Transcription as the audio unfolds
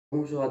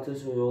Bonjour à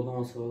tous, aujourd'hui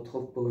on se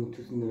retrouve pour une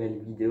toute nouvelle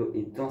vidéo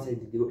et dans cette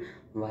vidéo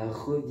on va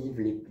revivre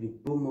les plus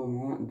beaux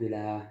moments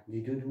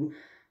du doudou,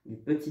 du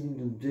petit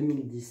doudou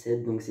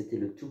 2017, donc c'était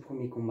le tout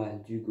premier combat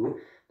d'Hugo. Donc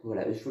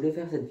voilà, je voulais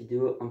faire cette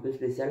vidéo un peu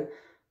spéciale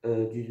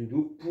du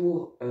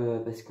doudou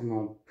parce qu'on est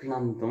en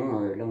plein dedans,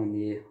 là on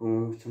est, au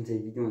moment où je tourne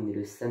cette vidéo, on est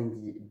le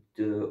samedi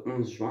de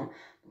 11 juin,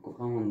 donc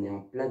vraiment on est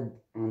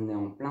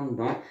en plein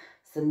dedans.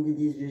 Samedi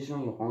 18 juin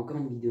il y aura encore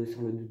une vidéo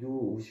sur le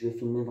doudou où je vais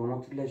filmer vraiment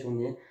toute la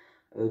journée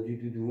du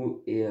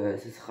doudou et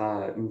ce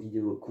sera une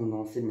vidéo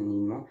condensée bien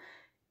évidemment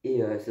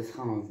et ce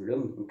sera un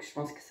vlog, donc je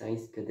pense que ça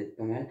risque d'être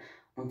pas mal.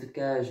 En tout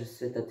cas, je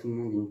souhaite à tout le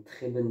monde une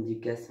très bonne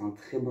ducasse et un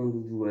très bon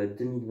doudou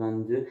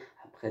 2022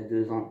 après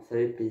 2 ans. Ça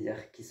fait plaisir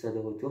qu'il soit de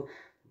retour.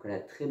 Donc voilà,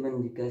 très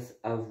bonne ducasse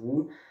à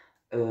vous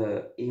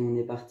et on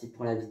est parti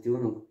pour la vidéo.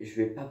 Donc je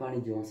vais pas parler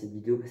durant cette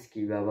vidéo parce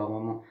qu'il va y avoir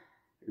vraiment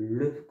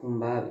le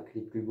combat avec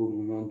les plus beaux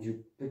moments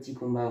du petit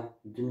combat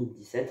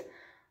 2017.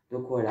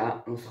 Donc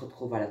voilà, on se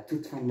retrouve à la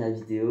toute fin de la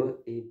vidéo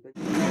et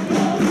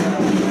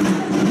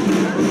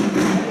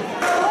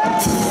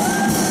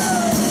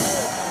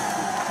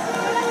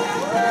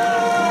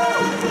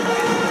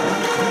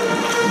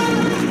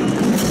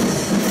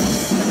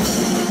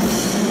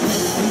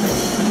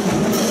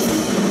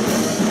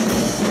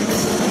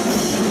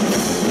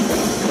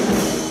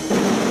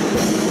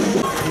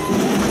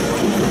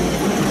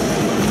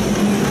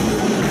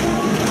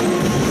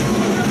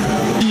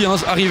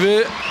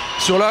arrivé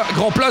sur la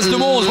grande place de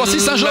Mons. Voici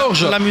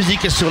Saint-Georges. La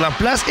musique est sur la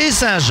place et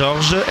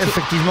Saint-Georges,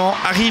 effectivement,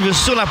 arrive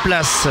sur la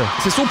place.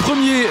 C'est son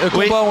premier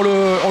combat, oui.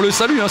 On le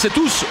salue, hein. C'est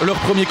tous leur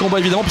premier combat,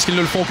 évidemment, puisqu'ils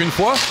ne le font qu'une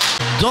fois.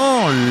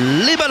 Dans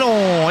les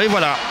ballons. Et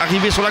voilà,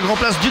 arrivé sur la grande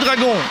place du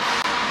Dragon.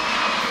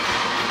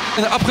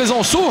 À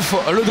présent, sauf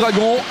le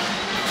Dragon,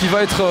 qui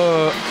va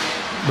être...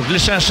 Donc les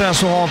chinchins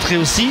sont rentrés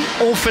aussi.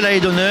 On fait la haie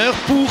d'honneur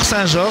pour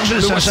Saint-Georges.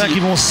 Les chinchins qui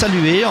vont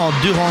saluer en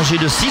 2 rangées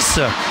de 6.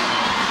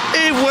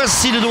 Et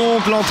voici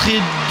donc l'entrée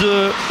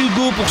de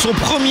Hugo pour son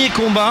premier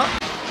combat.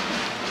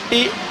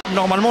 Et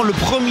normalement le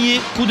premier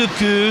coup de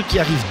queue qui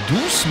arrive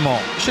doucement,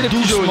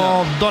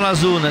 dans la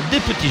zone des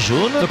petits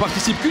jaunes. Ne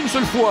participent qu'une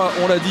seule fois,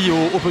 on l'a dit,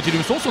 au Petit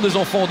Lumecon. Ce sont des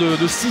enfants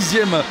de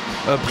 6e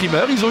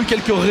primaire. Ils ont eu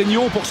quelques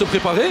réunions pour se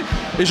préparer.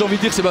 Et j'ai envie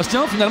de dire,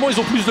 Sébastien, finalement ils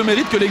ont plus de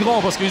mérite que les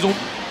grands parce qu'ils ont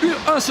eu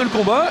un seul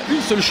combat,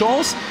 une seule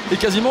chance et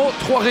quasiment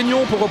 3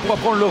 réunions pour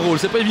apprendre leur rôle.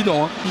 C'est pas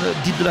évident, hein.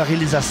 Dites de la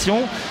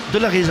réalisation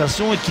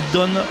et qui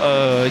donne,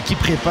 qui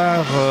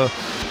prépare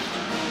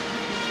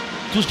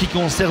tout ce qui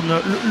concerne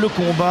le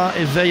combat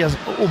et veille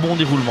au bon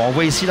déroulement. On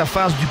voit ici la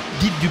phase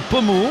dite du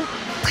pommeau,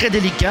 très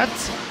délicate.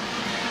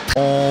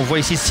 On voit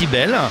ici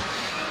Cybèle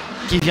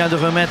qui vient de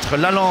remettre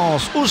la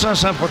lance au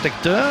chinchin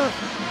protecteur,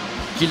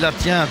 qui la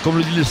tient, comme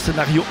le dit le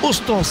scénario,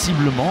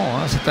 ostensiblement.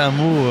 Hein, c'est un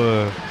mot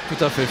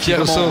tout à fait, qui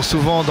ressort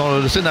souvent dans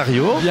le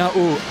scénario. Bien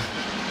haut.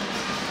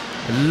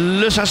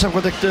 Le chinchin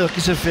protecteur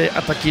qui se fait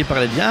attaquer par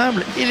les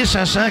diables et les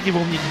chinchins qui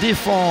vont venir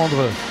défendre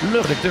le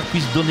protecteur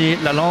puisse donner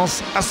la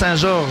lance à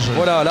Saint-Georges.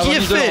 Voilà, la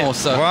remise de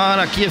lance.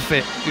 Voilà, qui est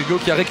fait. Hugo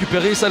qui a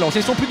récupéré sa lance.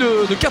 Ils sont plus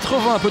de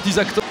 80 petits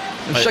acteurs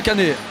chaque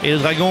année. Et le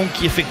Dragon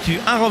qui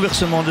effectue un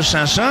renversement de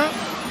chinchin.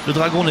 Le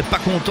Dragon n'est pas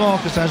content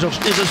que Saint-Georges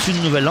ait reçu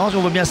une nouvelle lance.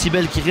 On voit bien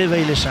Cybèle qui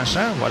réveille les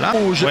chinchins. Voilà.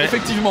 Rouge,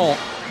 effectivement.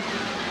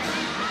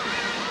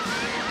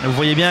 Vous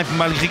voyez bien que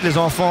malgré que les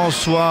enfants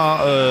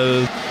soient...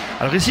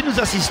 Alors ici, nous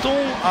assistons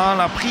à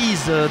la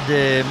prise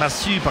des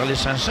massues par les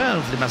chinchins,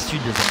 donc les massues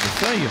des hommes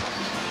de feuilles.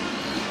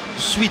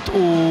 Suite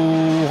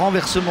au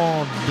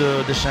renversement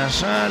des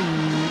chinchins,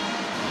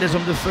 les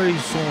hommes de feuilles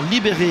sont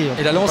libérés.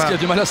 Et la lance qui a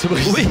du mal à se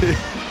briser. Oui.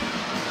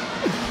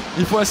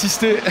 Il faut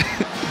insister.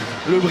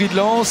 Le bris de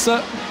lance.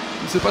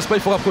 Il ne se passe pas,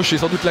 il faut rapprocher.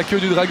 Sans doute la queue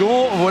du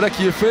Dragon. Voilà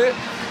qui est fait.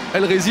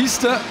 Elle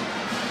résiste.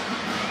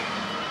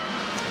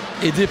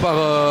 Aidée par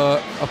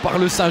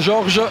le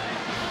Saint-Georges.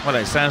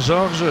 Voilà,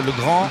 Saint-Georges, le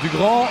grand. Du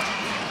grand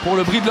pour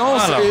le bris de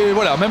lance. Voilà. Et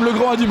voilà, même le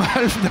grand a du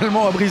mal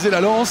finalement à briser la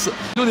lance.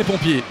 Des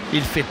pompiers.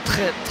 Il fait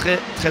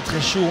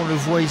très chaud. On le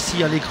voit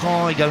ici à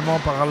l'écran également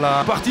par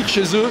là. Partir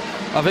chez eux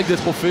avec des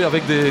trophées,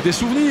 avec des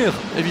souvenirs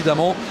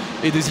évidemment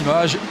et des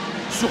images.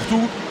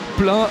 Surtout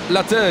plein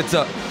la tête.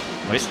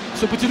 Oui.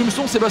 Ce Petit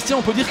Lumecon, Sébastien,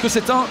 on peut dire que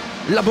c'est un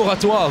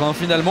laboratoire hein,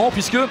 finalement,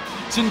 puisque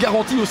c'est une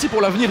garantie aussi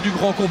pour l'avenir du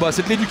grand combat.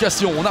 C'est de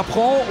l'éducation. On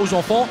apprend aux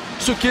enfants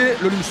ce qu'est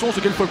le Lumecon, ce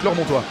qu'est le folklore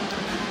montois.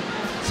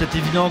 C'est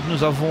évident que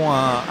nous avons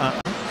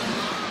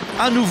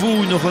à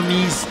nouveau une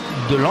remise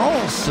de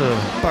lance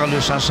par le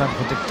chinchin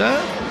protecteur.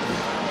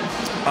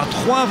 À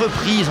 3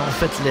 reprises, en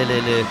fait,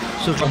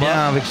 ce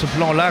bien avec ce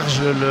plan large,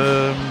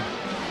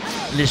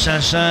 les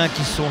chinchins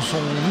qui sont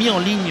mis en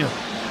ligne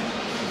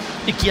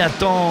et qui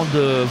attendent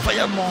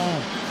vaillamment.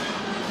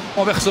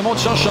 Renversement de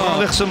chinchin.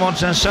 Renversement de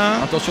chinchin.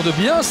 Attention de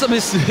bien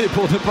s'abaisser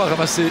pour ne pas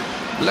ramasser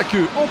la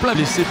queue en plein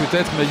blessé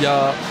peut-être, mais il y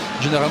a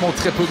généralement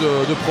très peu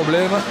de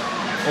problèmes.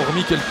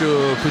 Hormis quelques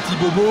petits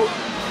bobos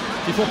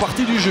qui font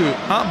partie du jeu.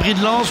 Un bris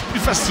de lance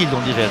plus facile, on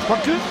dirait.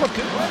 Quoique.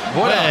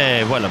 Voilà.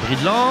 Ouais, voilà, bris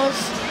de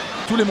lance.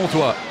 Tous les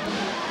Montois.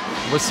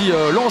 Voici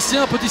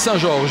l'ancien Petit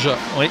Saint-Georges.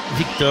 Oui,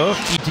 Victor,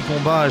 petit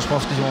combat, je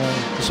pense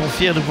qu'ils sont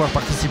fiers de pouvoir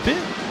participer.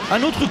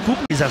 Un autre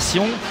couple,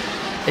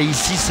 et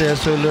ici c'est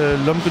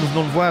l'homme que nous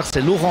venons de voir,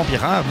 c'est Laurent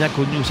Pirard, bien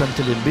connu au sein de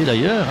TLB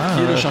d'ailleurs. Hein,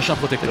 qui est le chinchin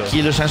protecteur. Qui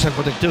est le chinchin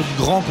protecteur du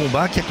grand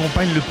combat, qui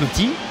accompagne le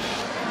petit.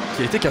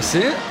 Qui a été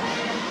cassé.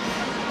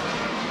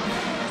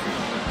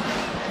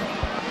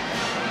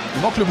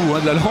 Il manque le bout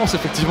de la lance,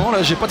 effectivement.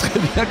 Là, j'ai pas très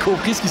bien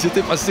compris ce qui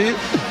s'était passé.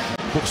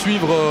 Pour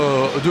suivre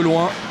de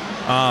loin.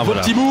 Ah, Vos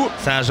petits bouts.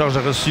 Saint-Georges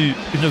a reçu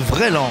une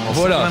vraie lance.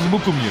 Voilà. Même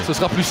beaucoup mieux. Ce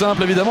sera plus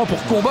simple, évidemment,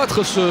 pour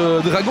combattre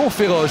ce dragon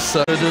féroce.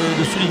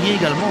 De souligner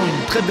également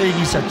une très belle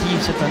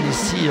initiative cette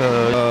année-ci.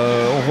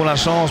 Auront la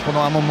chance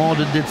pendant un moment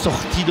d'être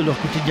sortis de leur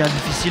quotidien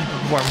difficile pour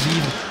pouvoir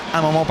vivre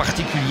un moment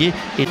particulier.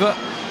 Et va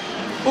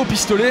au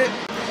pistolet,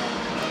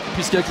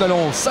 puisqu'avec la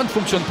lance, ça ne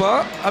fonctionne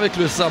pas. Avec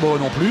le sabre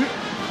non plus.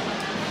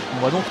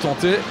 On va donc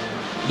tenter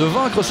de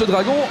vaincre ce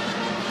dragon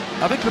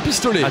avec le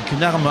pistolet. Avec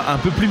une arme un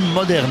peu plus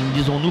moderne,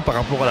 disons-nous, par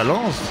rapport à la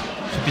lance.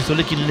 Ce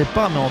pistolet qui ne l'est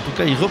pas, mais en tout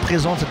cas, il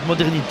représente cette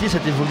modernité,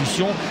 cette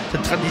évolution,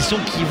 cette tradition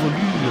qui évolue.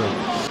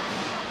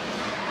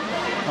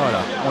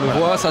 Voilà, on le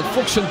voit, ça ne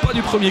fonctionne pas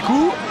du premier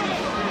coup.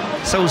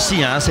 Ça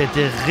aussi, hein, ça a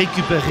été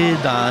récupéré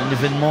d'un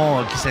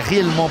événement qui s'est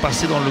réellement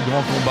passé dans le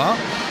grand combat.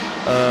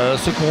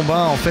 Ce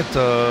combat en fait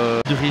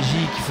de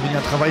régie qui fournit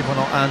un travail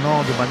pendant un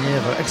an de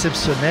manière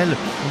exceptionnelle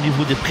au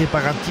niveau des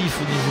préparatifs,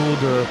 au niveau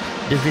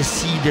des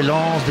vessies, des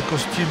lances, des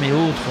costumes et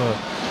autres.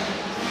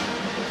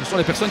 Ce sont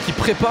les personnes qui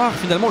préparent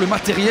finalement le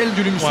matériel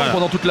du Lumecon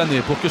pendant toute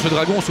l'année pour que ce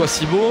dragon soit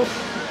si beau.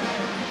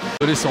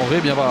 Le Lescendré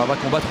va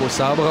combattre au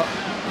sabre.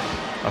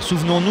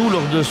 Souvenons-nous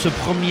lors de cette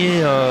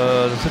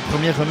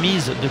première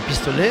remise de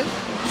pistolet,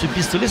 ce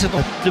pistolet c'est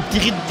le petit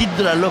rite dit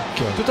de la loque.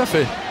 Tout à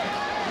fait.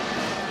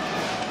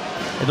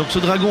 Et donc ce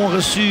dragon a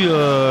reçu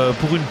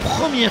pour une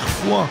première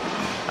fois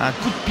un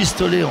coup de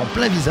pistolet en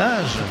plein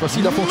visage. Cette fois-ci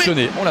il a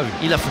fonctionné, on l'a vu.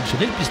 Il a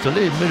fonctionné le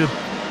pistolet, mais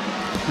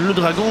le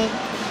dragon...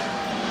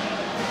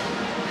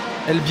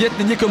 Elle biette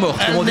n'est que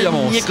morte, comme on dit à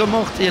Mons. Elle n'est que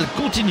morte et elle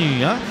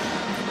continue. Hein.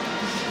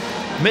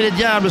 Mais les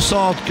diables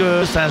sentent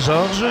que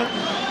Saint-Georges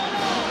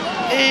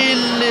et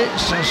les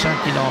chinchins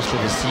qui lancent le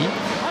vessie.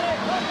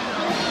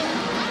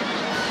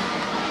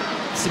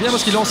 C'est bien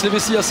parce qu'il lance les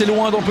vessies assez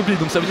loin dans le public,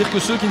 donc ça veut dire que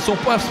ceux qui ne sont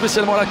pas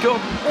spécialement à la corde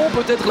ont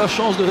peut-être la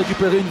chance de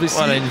récupérer une vessie.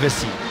 Voilà, une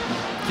vessie.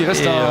 Qui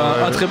reste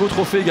un très beau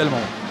trophée également.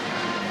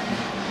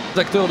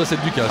 Les acteurs de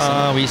cette ducasse.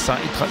 Ah oui, ça,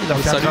 il a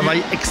fait un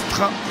travail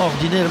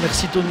extraordinaire.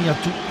 Merci Tony à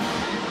tout.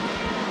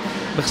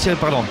 Merci,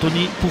 pardon,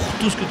 Tony, pour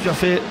tout ce que tu as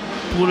fait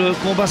pour le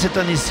combat cette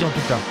année-ci en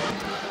tout cas.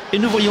 Et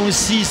nous voyons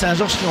ici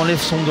Saint-Georges qui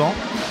enlève son gant.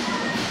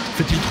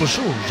 Fait-il trop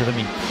chaud,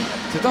 Jérémy?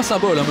 C'est un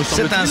symbole, hein, me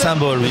semble-t-il. C'est un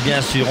symbole, oui,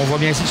 bien sûr. On voit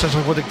bien ici le chinchin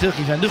protecteur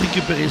qui vient de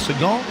récupérer ce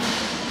gant.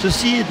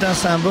 Ceci est un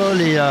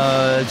symbole et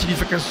une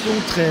signification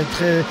très,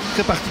 très,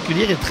 très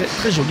particulière et très,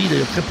 très jolie,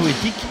 d'ailleurs très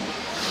poétique.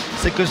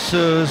 C'est que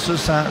ce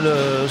saint,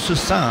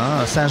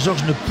 hein,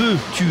 Saint-Georges ne peut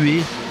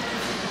tuer.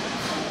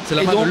 C'est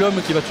la main de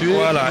l'homme qui va tuer.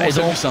 Voilà, et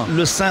donc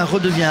le saint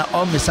redevient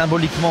homme et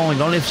symboliquement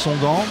il enlève son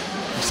gant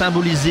pour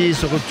symboliser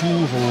ce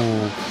retour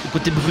au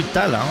côté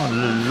brutal. Hein.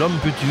 L'homme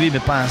peut tuer mais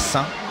pas un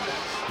saint.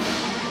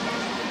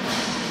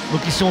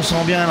 Donc ici on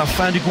sent bien la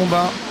fin du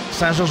combat.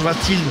 Saint-Georges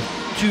va-t-il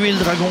tuer le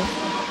dragon?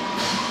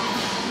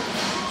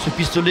 Ce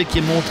pistolet qui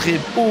est montré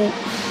haut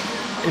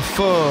et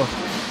fort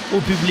au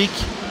public.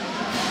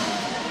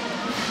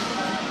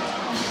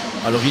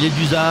 Alors il est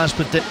d'usage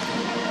peut-être.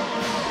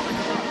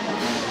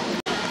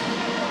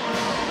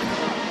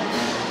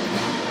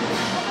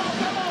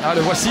 Ah,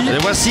 le voici. Et le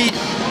voici.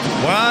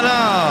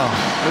 Voilà.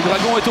 Le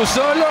dragon est au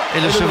sol. Et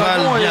le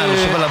cheval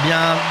a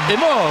bien... est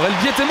mort.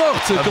 Elle était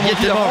morte. Comme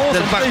on dit en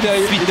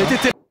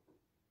France.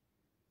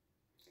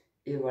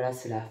 Et voilà,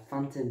 c'est la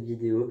fin de cette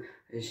vidéo.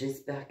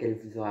 J'espère qu'elle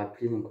vous aura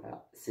plu. Donc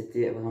voilà,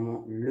 c'était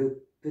vraiment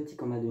le petit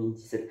combat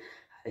 2017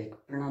 avec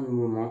plein de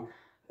moments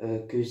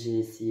que j'ai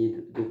essayé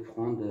de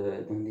prendre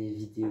dans des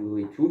vidéos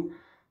et tout.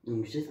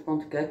 Donc j'espère en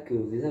tout cas que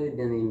vous avez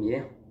bien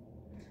aimé.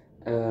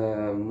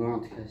 Moi en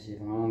tout cas j'ai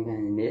vraiment bien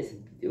aimé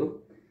cette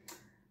vidéo.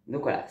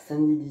 Donc voilà,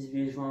 samedi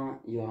 18 juin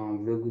il y aura un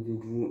vlog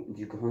doudou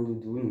du grand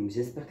doudou, donc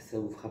j'espère que ça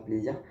vous fera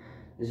plaisir.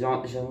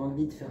 J'avais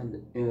envie de faire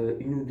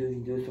une ou deux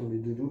vidéos sur le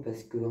doudou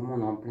parce que vraiment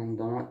on est en plein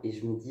dedans et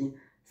je me dis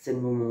c'est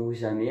le moment ou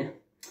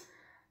jamais.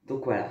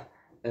 Donc voilà,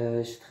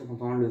 je suis très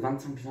content. Le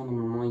 25 juin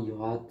normalement il y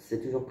aura, c'est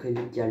toujours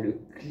prévu qu'il y a le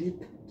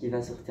clip qui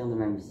va sortir de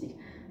ma musique.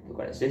 Donc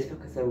voilà, j'espère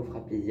que ça vous fera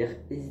plaisir.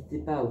 N'hésitez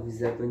pas à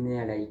vous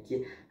abonner, à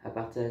liker, à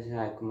partager,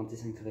 à commenter,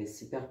 ça me ferait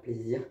super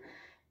plaisir.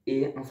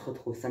 Et on se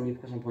retrouve samedi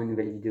prochain pour une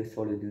nouvelle vidéo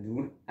sur le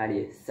doudou.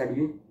 Allez,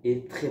 salut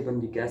et très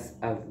bonne ducasse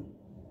à vous.